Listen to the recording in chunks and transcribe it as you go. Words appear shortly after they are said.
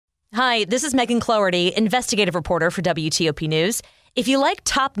Hi, this is Megan Cloherty, investigative reporter for WTOP News. If you like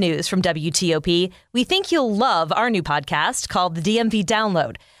top news from WTOP, we think you'll love our new podcast called The DMV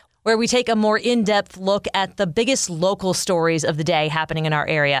Download, where we take a more in-depth look at the biggest local stories of the day happening in our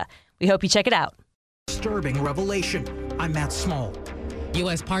area. We hope you check it out. Disturbing revelation. I'm Matt Small.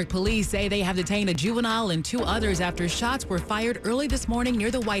 U.S. Park Police say they have detained a juvenile and two others after shots were fired early this morning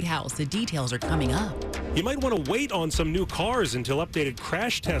near the White House. The details are coming up. You might want to wait on some new cars until updated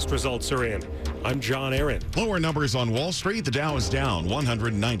crash test results are in. I'm John Aaron. Lower numbers on Wall Street. The Dow is down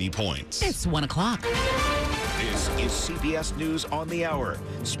 190 points. It's 1 o'clock. This is CBS News on the Hour,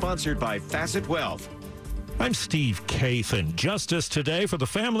 sponsored by Facet Wealth. I'm Steve Kathan. Justice today for the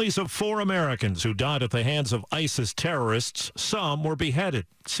families of 4 Americans who died at the hands of ISIS terrorists. Some were beheaded.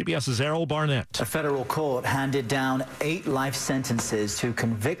 CBS's Errol Barnett. A federal court handed down 8 life sentences to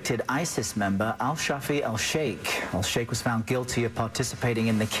convicted ISIS member Al-Shafi al-Sheikh. Al-Sheikh was found guilty of participating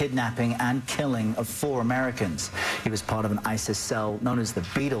in the kidnapping and killing of 4 Americans. He was part of an ISIS cell known as the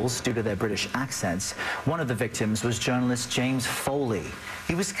Beatles due to their British accents. One of the victims was journalist James Foley.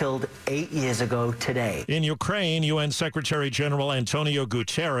 He was killed 8 years ago today. In Ukraine, UN Secretary General Antonio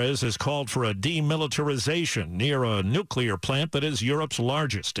Guterres has called for a demilitarization near a nuclear plant that is Europe's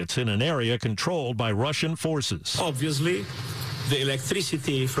largest. It's in an area controlled by Russian forces. Obviously, the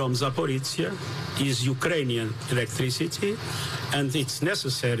electricity from Zaporizhzhia is Ukrainian electricity, and it's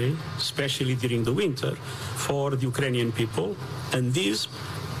necessary, especially during the winter, for the Ukrainian people, and this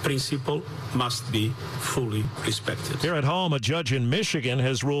principle must be fully respected. Here at home, a judge in Michigan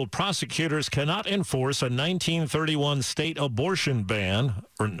has ruled prosecutors cannot enforce a 1931 state abortion ban.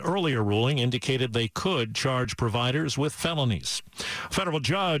 An earlier ruling indicated they could charge providers with felonies. A federal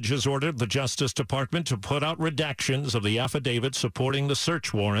judge has ordered the Justice Department to put out redactions of the affidavit supporting the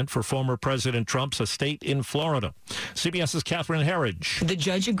search warrant for former President Trump's estate in Florida. CBS's Catherine Herridge. The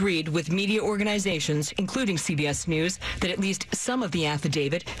judge agreed with media organizations, including CBS News, that at least some of the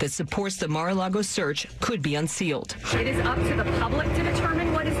affidavit that supports the Mar-a-Lago search could be unsealed. It is up to the public to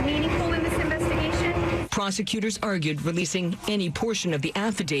determine what is meaningful in this investigation. Prosecutors argued releasing any portion of the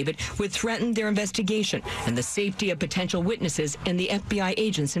affidavit would threaten their investigation and the safety of potential witnesses and the FBI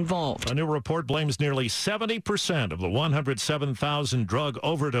agents involved. A new report blames nearly 70% of the 107,000 drug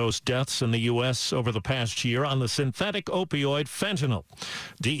overdose deaths in the U.S. over the past year on the synthetic opioid fentanyl.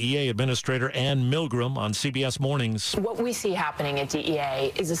 DEA Administrator Ann Milgram on CBS Mornings. What we see happening at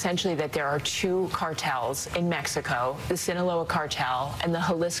DEA is essentially that there are 2 cartels in Mexico, the Sinaloa cartel and the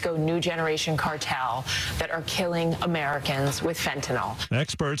Jalisco New Generation cartel, that are killing Americans with fentanyl.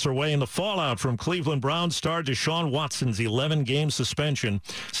 Experts are weighing the fallout from Cleveland Browns star Deshaun Watson's 11-game suspension.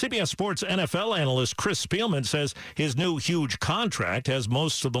 CBS Sports NFL analyst Chris Spielman says his new huge contract has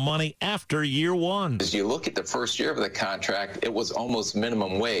most of the money after year 1. As you look at the first year of the contract, it was almost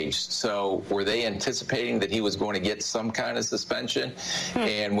minimum wage. So were they anticipating that he was going to get some kind of suspension?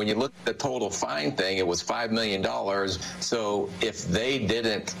 And when you look at the total fine thing, it was $5 million. So if they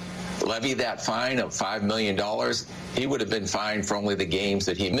didn't levy that fine of $5 million, he would have been fined for only the games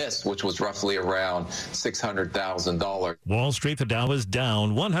that he missed, which was roughly around $600,000. Wall Street, the Dow is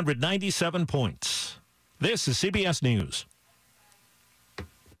down 197 points. This is CBS News.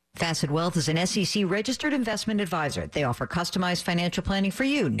 Facet Wealth is an SEC-registered investment advisor. They offer customized financial planning for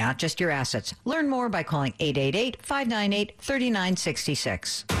you, not just your assets. Learn more by calling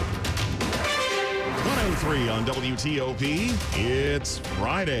 888-598-3966. 103 on WTOP. It's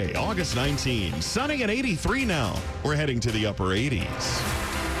Friday, August 19. Sunny at 83 now. We're heading to the upper 80s.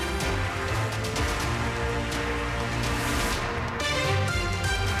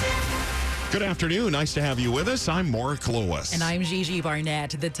 Good afternoon. Nice to have you with us. I'm Mark Lewis. And I'm Gigi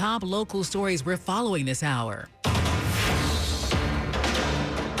Barnett. The top local stories we're following this hour.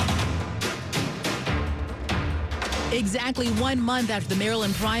 Exactly 1 month after the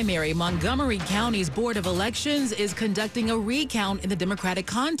Maryland primary, Montgomery County's Board of Elections is conducting a recount in the Democratic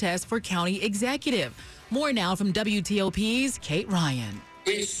contest for county executive. More now from WTOP's Kate Ryan.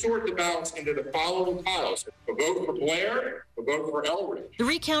 Please sort the ballots into the following piles. A vote for Blair, a vote for Elridge. The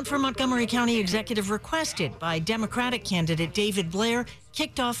recount for Montgomery County executive requested by Democratic candidate David Blair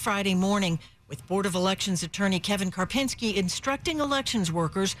kicked off Friday morning, with Board of Elections attorney Kevin Karpinski instructing elections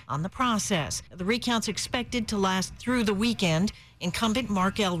workers on the process. The recount's expected to last through the weekend. Incumbent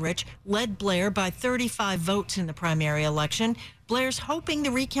Mark Elridge led Blair by 35 votes in the primary election. Blair's hoping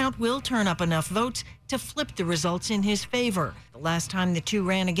the recount will turn up enough votes to flip the results in his favor. The last time the two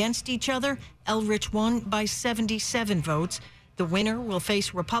ran against each other, Elridge won by 77 votes. The winner will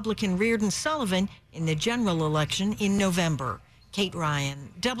face Republican Reardon Sullivan in the general election in November. Kate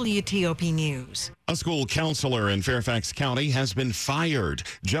Ryan, WTOP News. A school counselor in Fairfax County has been fired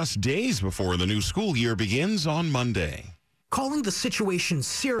just days before the new school year begins on Monday. Calling the situation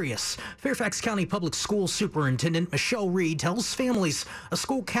serious, Fairfax County Public School Superintendent Michelle Reed tells families a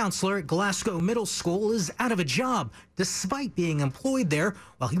school counselor at Glasgow Middle School is out of a job despite being employed there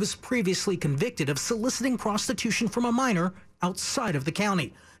while he was previously convicted of soliciting prostitution from a minor outside of the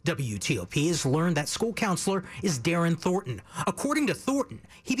county. WTOP has learned that school counselor is Darren Thornton. According to Thornton,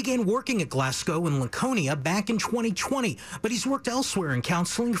 he began working at Glasgow and Laconia back in 2020, but he's worked elsewhere in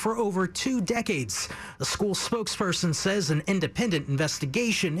counseling for over 2 decades. The school spokesperson says an independent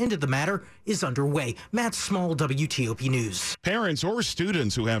investigation into the matter is underway. Matt Small, WTOP News. Parents or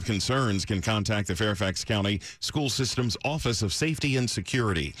students who have concerns can contact the Fairfax County School System's Office of Safety and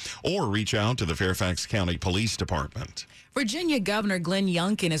Security or reach out to the Fairfax County Police Department. Virginia Governor Glenn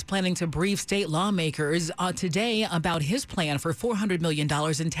Youngkin is planning to brief state lawmakers today about his plan for $400 million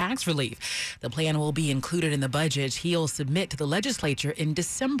in tax relief. The plan will be included in the budget he'll submit to the legislature in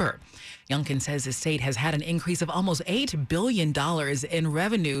December. Youngkin says the state has had an increase of almost $8 billion in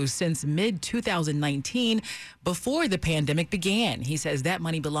revenue since mid-2019, before the pandemic began. He says that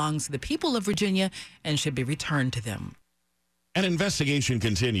money belongs to the people of Virginia and should be returned to them. An investigation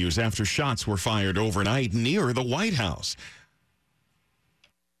continues after shots were fired overnight near the White House.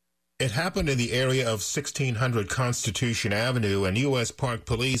 It happened in the area of 1600 Constitution Avenue, and U.S. Park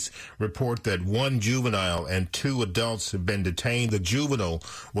Police report that 1 juvenile and 2 adults have been detained. The juvenile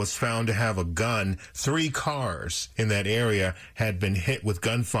was found to have a gun. 3 cars in that area had been hit with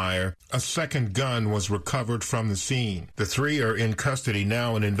gunfire. A second gun was recovered from the scene. The 3 are in custody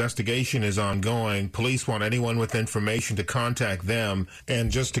now. An investigation is ongoing. Police want anyone with information to contact them.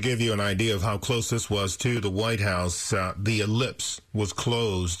 And just to give you an idea of how close this was to the White House, the Ellipse was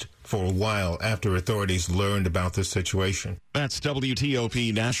closed for a while after authorities learned about this situation. That's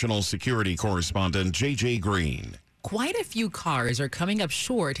WTOP National Security Correspondent J.J. Green. Quite a few cars are coming up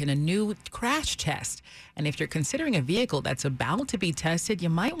short in a new crash test. And if you're considering a vehicle that's about to be tested, you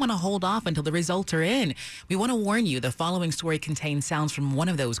might want to hold off until the results are in. We want to warn you, the following story contains sounds from one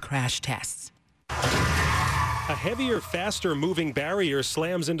of those crash tests. A heavier, faster-moving barrier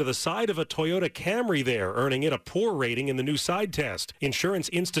slams into the side of a Toyota Camry there, earning it a poor rating in the new side test. Insurance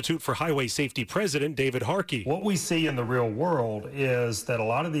Institute for Highway Safety President David Harkey. What we see in the real world is that a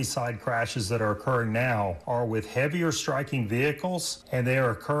lot of these side crashes that are occurring now are with heavier striking vehicles, and they are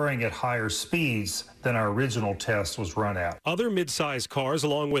occurring at higher speeds than our original test was run at. Other mid-size cars,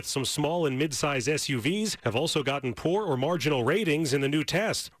 along with some small and mid-size SUVs, have also gotten poor or marginal ratings in the new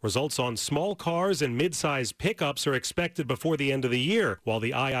test. Results on small cars and mid-size pickups are expected before the end of the year, while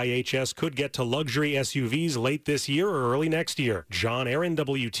the IIHS could get to luxury SUVs late this year or early next year. John Aaron,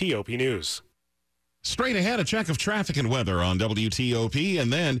 WTOP News. Straight ahead, a check of traffic and weather on WTOP,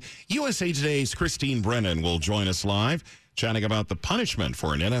 and then USA Today's Christine Brennan will join us live, chatting about the punishment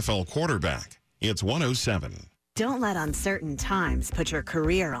for an NFL quarterback. It's 107. Don't let uncertain times put your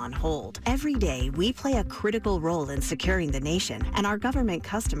career on hold. Every day, we play a critical role in securing the nation, and our government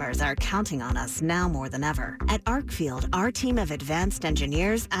customers are counting on us now more than ever. At Arkfield, our team of advanced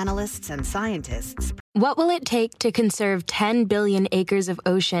engineers, analysts, and scientists. What will it take to conserve 10 billion acres of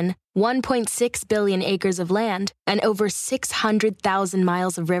ocean, 1.6 billion acres of land, and over 600,000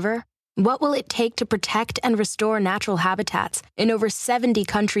 miles of river? What will it take to protect and restore natural habitats in over 70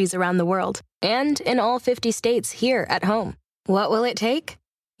 countries around the world and in all 50 states here at home? What will it take?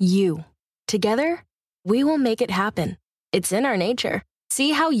 You. Together, we will make it happen. It's in our nature.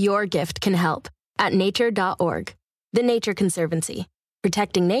 See how your gift can help at nature.org. The Nature Conservancy.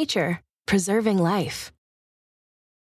 Protecting nature, preserving life.